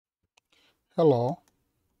Hello,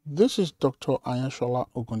 this is Dr. Ayashola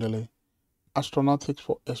Ogundele, Astronautics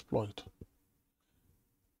for Exploit.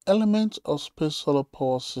 Elements of Space Solar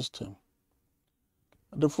Power System.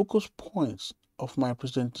 The focus points of my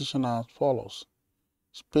presentation are as follows: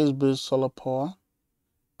 space-based solar power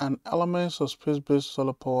and elements of space-based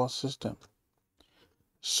solar power system.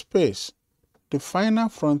 Space, the final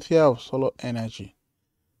frontier of solar energy,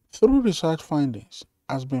 through research findings,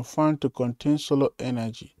 has been found to contain solar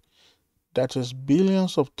energy that is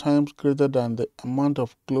billions of times greater than the amount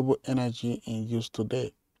of global energy in use today.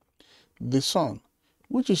 The Sun,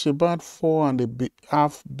 which is about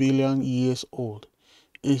 4.5 billion years old,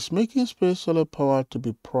 is making space solar power to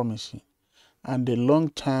be promising and a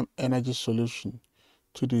long-term energy solution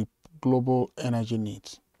to the global energy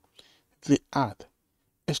needs. The Earth,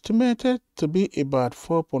 estimated to be about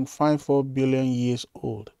 4.54 billion years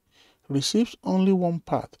old, receives only one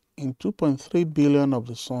part in 2.3 billion of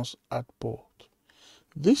the Sun's output.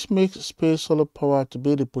 This makes space solar power to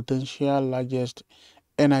be the potential largest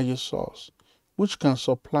energy source, which can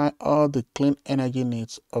supply all the clean energy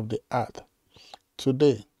needs of the Earth.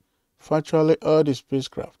 Today, virtually all the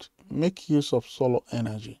spacecraft make use of solar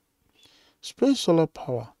energy. Space solar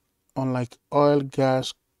power, unlike oil,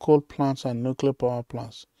 gas, coal plants, and nuclear power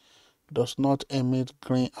plants, does not emit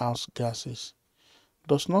greenhouse gases,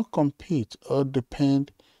 does not compete or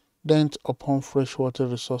depend upon freshwater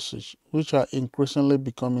resources, which are increasingly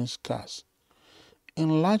becoming scarce.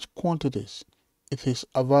 In large quantities, it is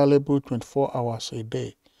available 24 hours a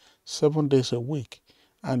day, 7 days a week,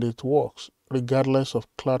 and it works regardless of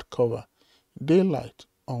cloud cover, daylight,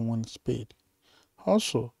 or wind speed.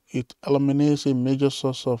 Also, it eliminates a major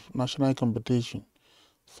source of national competition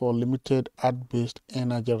for limited Earth-based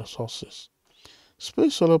energy resources.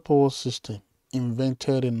 Space Solar Power System,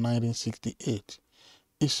 invented in 1968,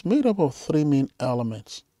 is made up of three main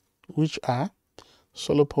elements, which are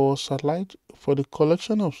solar power satellite for the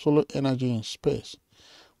collection of solar energy in space,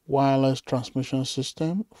 wireless transmission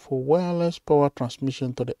system for wireless power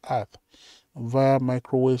transmission to the Earth via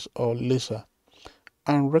microwaves or laser,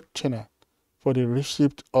 and rectenna for the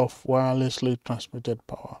receipt of wirelessly transmitted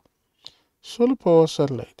power. Solar power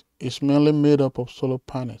satellite is mainly made up of solar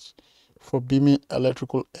panels for beaming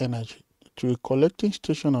electrical energy to a collecting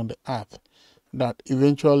station on the Earth that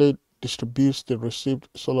eventually distributes the received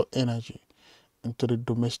solar energy into the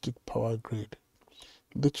domestic power grid.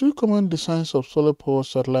 The two common designs of solar power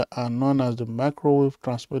satellite are known as the microwave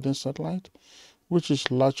transmitting satellite, which is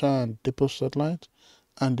larger and deeper satellite,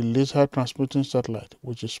 and the laser transmitting satellite,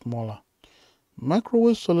 which is smaller.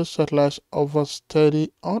 Microwave solar satellites offer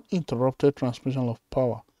steady, uninterrupted transmission of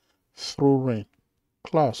power through rain,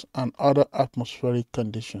 clouds, and other atmospheric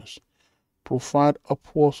conditions, provide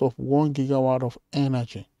upwards of 1 gigawatt of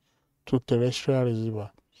energy to terrestrial receiver,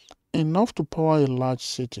 enough to power a large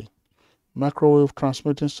city. Microwave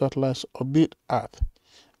transmitting satellites orbit Earth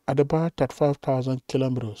at about 35,000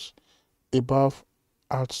 kilometers above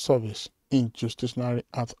Earth's surface in geostationary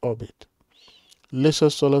Earth orbit. Laser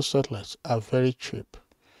solar satellites are very cheap.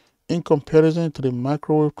 In comparison to the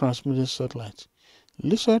microwave transmitting satellites,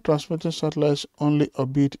 laser transmitting satellites only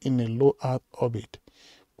orbit in a low Earth orbit,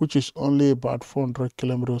 which is only about 400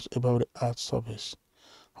 kilometers above the Earth's surface.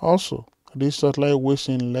 Also, this satellite weighs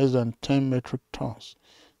in less than 10 metric tons,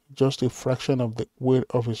 just a fraction of the weight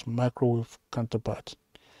of its microwave counterpart.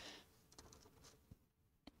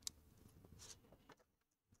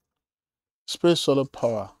 Space solar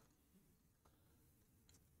power.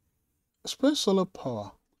 Space solar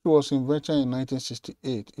power, which was invented in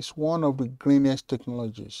 1968, is one of the greenest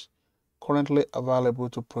technologies currently available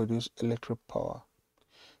to produce electric power.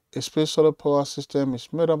 A space solar power system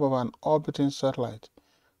is made up of an orbiting satellite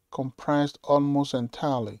comprised almost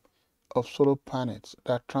entirely of solar panels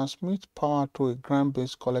that transmit power to a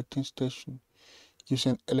ground-based collecting station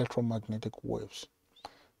using electromagnetic waves.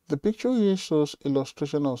 The picture here shows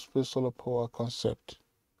illustration of space solar power concept.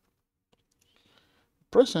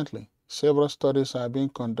 Presently, several studies are being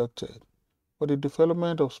conducted for the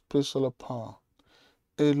development of space solar power,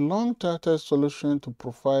 a long-touted solution to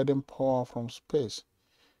providing power from space,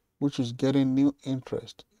 which is getting new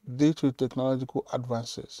interest due to technological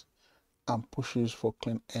advances and pushes for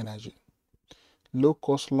clean energy.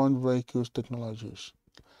 Low-cost launch vehicles technologies.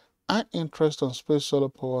 Our interest on space solar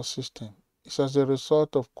power system is as a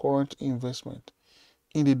result of current investment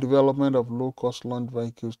in the development of low-cost launch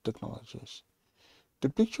vehicles technologies. The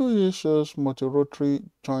picture here shows multi-rotary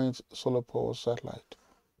joint solar power satellite.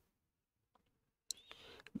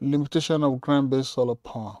 Limitation of ground-based solar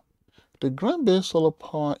power. The ground-based solar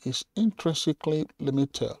power is intrinsically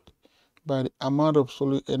limited by the amount of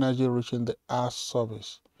solar energy reaching the Earth's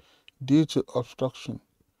surface. due to obstruction,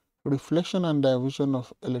 reflection and diffusion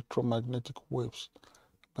of electromagnetic waves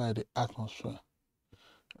by the atmosphere.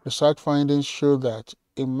 Research findings show that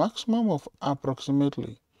a maximum of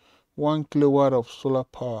approximately 1 kilowatt of solar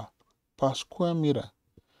power per square meter,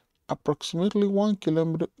 approximately 1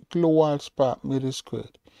 kilowatts per meter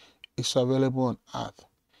squared, is available on Earth,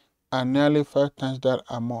 and nearly 5 times that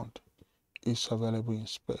amount is available in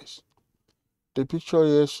space. The picture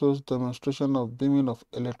here shows demonstration of beaming of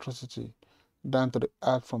electricity down to the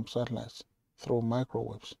Earth from satellites through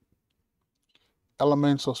microwaves.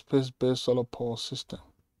 Elements of space-based solar power system.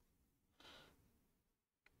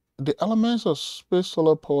 The elements of space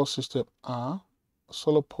solar power system are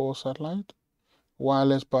solar power satellite,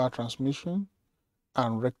 wireless power transmission,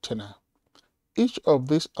 and rectenna. Each of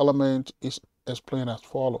these elements is explained as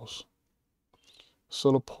follows.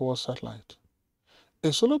 Solar power satellite.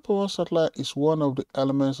 A solar power satellite is one of the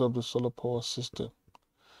elements of the solar power system.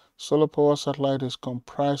 Solar power satellite is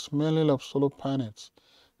comprised mainly of solar panels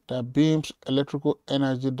that beams electrical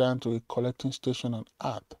energy down to a collecting station on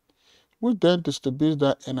Earth, which then distributes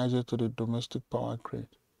that energy to the domestic power grid.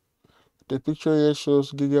 The picture here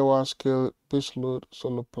shows gigawatt-scale baseload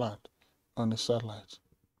solar plant on a satellite.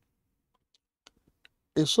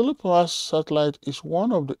 A solar power satellite is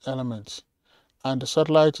one of the elements, and the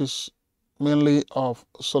satellite is mainly of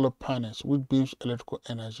solar panels, which beams electrical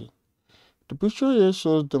energy. The picture here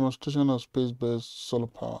shows demonstration of space-based solar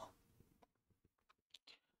power.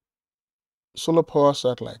 Solar power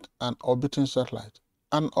satellite and orbiting satellite.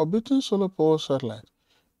 An orbiting solar power satellite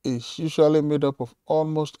is usually made up of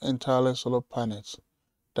almost entirely solar panels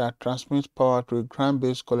that transmit power to a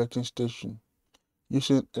ground-based collecting station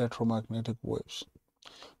using electromagnetic waves.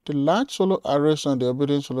 The large solar arrays on the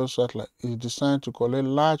orbiting solar satellite is designed to collect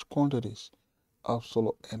large quantities of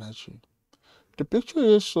solar energy. The picture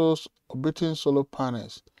here shows orbiting solar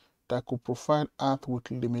panels that could provide Earth with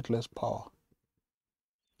limitless power.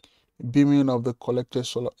 Beaming of the collected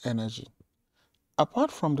solar energy.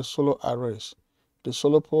 Apart from the solar arrays, the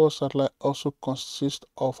solar power satellite also consists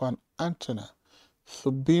of an antenna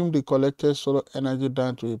to beam the collected solar energy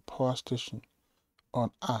down to a power station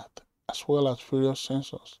on Earth, as well as various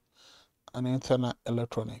sensors and internal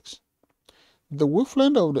electronics. The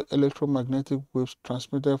wavelength of the electromagnetic waves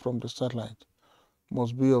transmitted from the satellite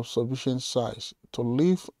must be of sufficient size to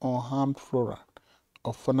leave unharmed flora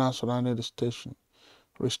or fauna surrounding the station,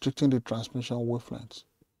 restricting the transmission wavelengths.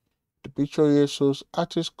 The picture here shows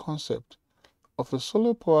artist's concept of a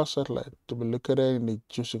solar power satellite to be located in a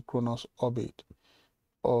geosynchronous orbit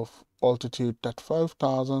of altitude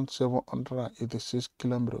 35,786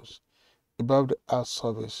 kilometers above the Earth's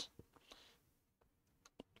surface.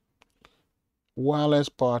 Wireless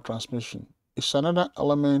power transmission is another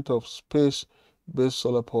element of space-based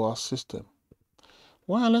solar power system.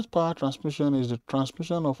 Wireless power transmission is the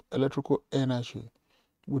transmission of electrical energy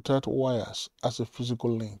without wires as a physical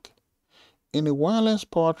link. In a wireless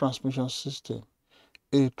power transmission system,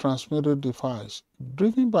 a transmitter device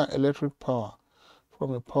driven by electric power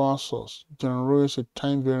from a power source generates a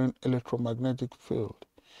time-varying electromagnetic field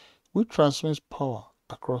which transmits power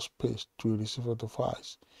across space to a receiver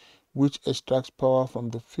device, which extracts power from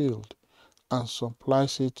the field and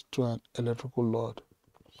supplies it to an electrical load.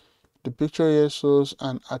 The picture here shows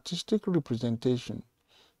an artistic representation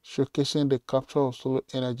showcasing the capture of solar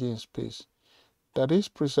energy in space that is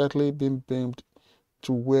precisely being beamed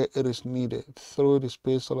to where it is needed through the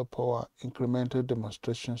space solar power incremental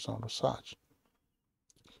demonstrations and research.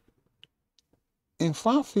 In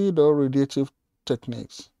far-field or radiative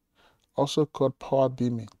techniques, also called power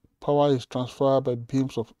beaming, power is transferred by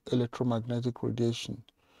beams of electromagnetic radiation,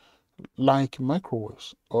 like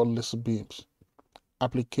microwaves or laser beams.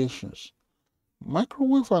 Applications.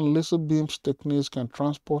 Microwave and laser beams techniques can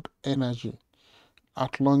transport energy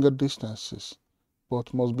at longer distances,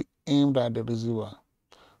 but must be aimed at the receiver.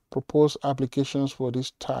 Proposed applications for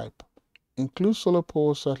this type include solar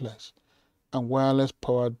power satellites and wireless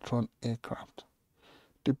powered drone aircraft.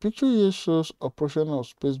 The picture here shows operation of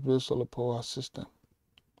space-based solar power system.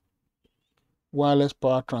 Wireless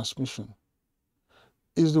power transmission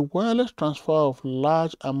is the wireless transfer of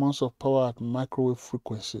large amounts of power at microwave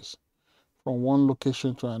frequencies from one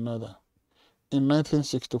location to another. In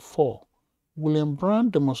 1964, William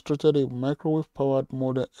Brand demonstrated a microwave-powered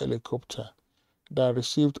model helicopter that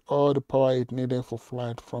received all the power it needed for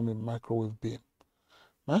flight from a microwave beam.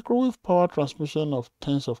 Microwave power transmission of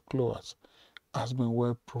tens of kilowatts has been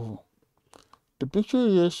well proven. The picture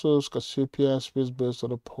here shows Cassiopeia space-based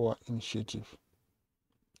solar power initiative.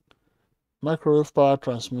 Microwave power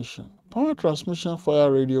transmission. Power transmission via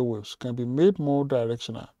radio waves can be made more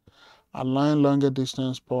directional align longer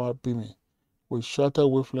distance power beaming with shorter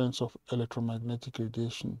wavelengths of electromagnetic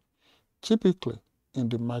radiation, typically in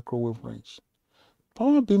the microwave range.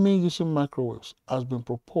 Power beaming using microwaves has been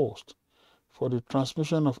proposed for the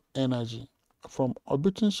transmission of energy from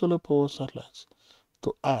orbiting solar power satellites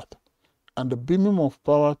to Earth, and the beaming of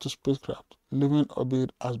power to spacecraft leaving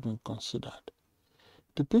orbit has been considered.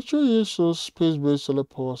 The picture here shows space-based solar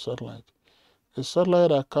power satellite, a satellite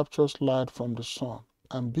that captures light from the sun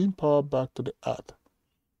and beam power back to the Earth.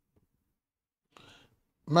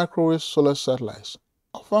 Microwave solar satellites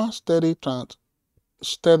offer steady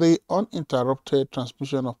uninterrupted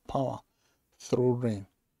transmission of power through rain,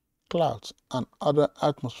 clouds, and other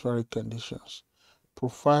atmospheric conditions,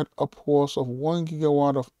 provide upwards of 1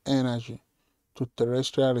 gigawatt of energy to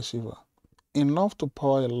terrestrial receiver, enough to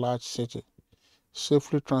power a large city,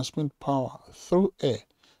 safely transmit power through air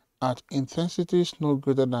at intensities no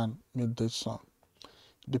greater than midday sun.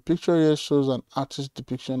 The picture here shows an artist's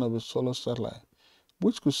depiction of a solar satellite,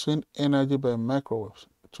 which could send energy by microwaves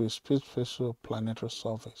to a space-vessel planetary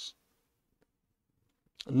surface.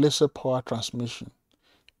 Laser power transmission.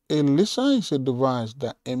 A laser is a device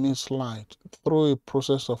that emits light through a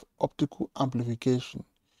process of optical amplification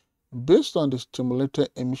based on the stimulated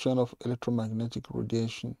emission of electromagnetic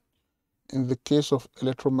radiation. In the case of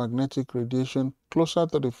electromagnetic radiation closer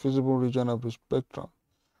to the visible region of the spectrum,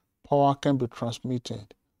 power can be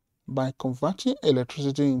transmitted by converting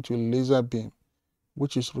electricity into a laser beam,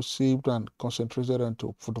 which is received and concentrated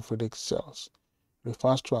onto photovoltaic cells,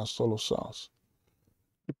 referred to as solar cells.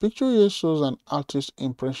 The picture here shows an artist's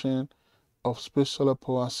impression of space solar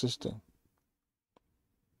power system.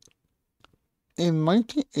 In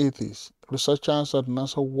 1980s, researchers at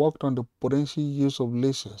NASA worked on the potential use of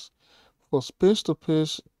lasers for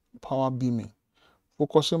space-to-space power beaming,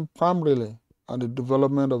 focusing primarily on the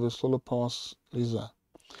development of a solar power laser.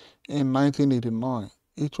 In 1989,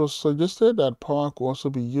 it was suggested that power could also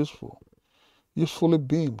be usefully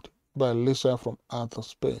beamed by laser from Earth to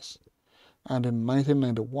space. And in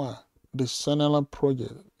 1991, the Sentinel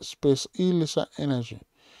project, Space E-Laser Energy,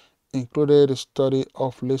 included a study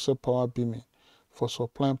of laser power beaming for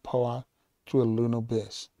supplying power to a lunar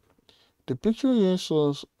base. The picture here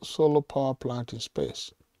shows solar power plant in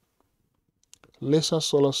space. Laser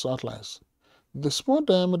solar satellites. The small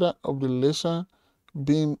diameter of the laser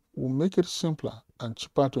beam will make it simpler and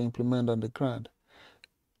cheaper to implement on the ground.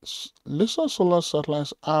 Laser solar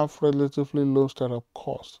satellites have relatively low startup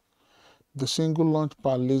cost. The single launch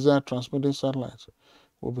per laser transmitting satellite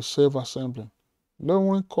will be self-assembling,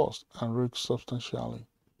 lowering cost and risk substantially.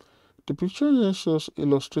 The picture here shows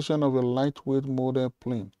illustration of a lightweight model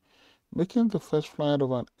plane, making the first flight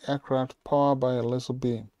of an aircraft powered by a laser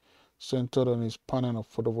beam centered on its panel of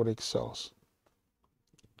photovoltaic cells.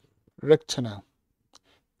 Rectenna.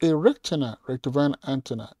 A rectenna rectifier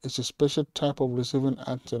antenna is a special type of receiving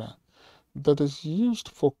antenna that is used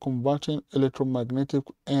for converting electromagnetic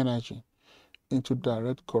energy into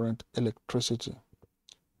direct current electricity.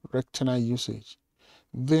 Rectenna usage.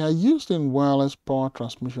 They are used in wireless power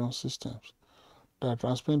transmission systems that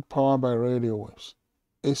transmit power by radio waves.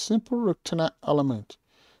 A simple rectenna element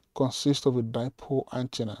consists of a dipole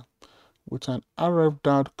antenna with an RF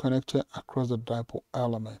diode connected across the dipole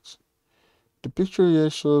element. The picture here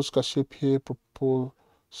shows Cassiopeia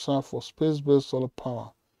proposal for space-based solar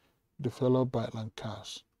power developed by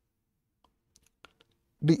Lancaster.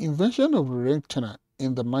 The invention of the rectenna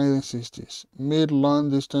in the 1960s made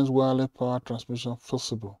long-distance wireless power transmission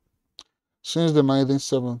feasible. Since the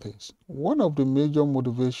 1970s, one of the major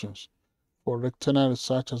motivations for rectenna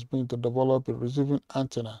research has been to develop a receiving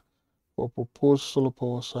antenna for proposed solar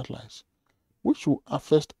power satellites, which will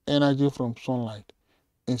harvest energy from sunlight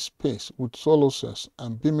in space with solar cells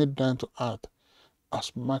and beam it down to Earth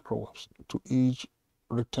as microwaves to each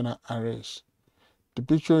rectenna arrays. The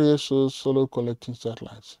picture here shows solar collecting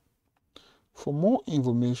satellites. For more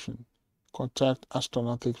information, contact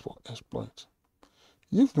Astronautics for Exploit.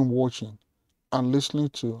 You've been watching and listening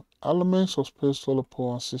to Elements of Space Solar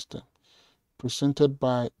Power System, presented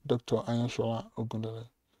by Dr. Ayoshola Ogundele,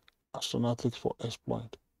 Astronautics for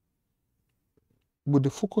Exploit, with the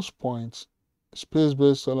focus points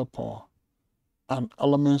space-based solar power and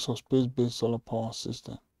elements of space-based solar power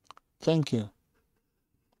system. Thank you.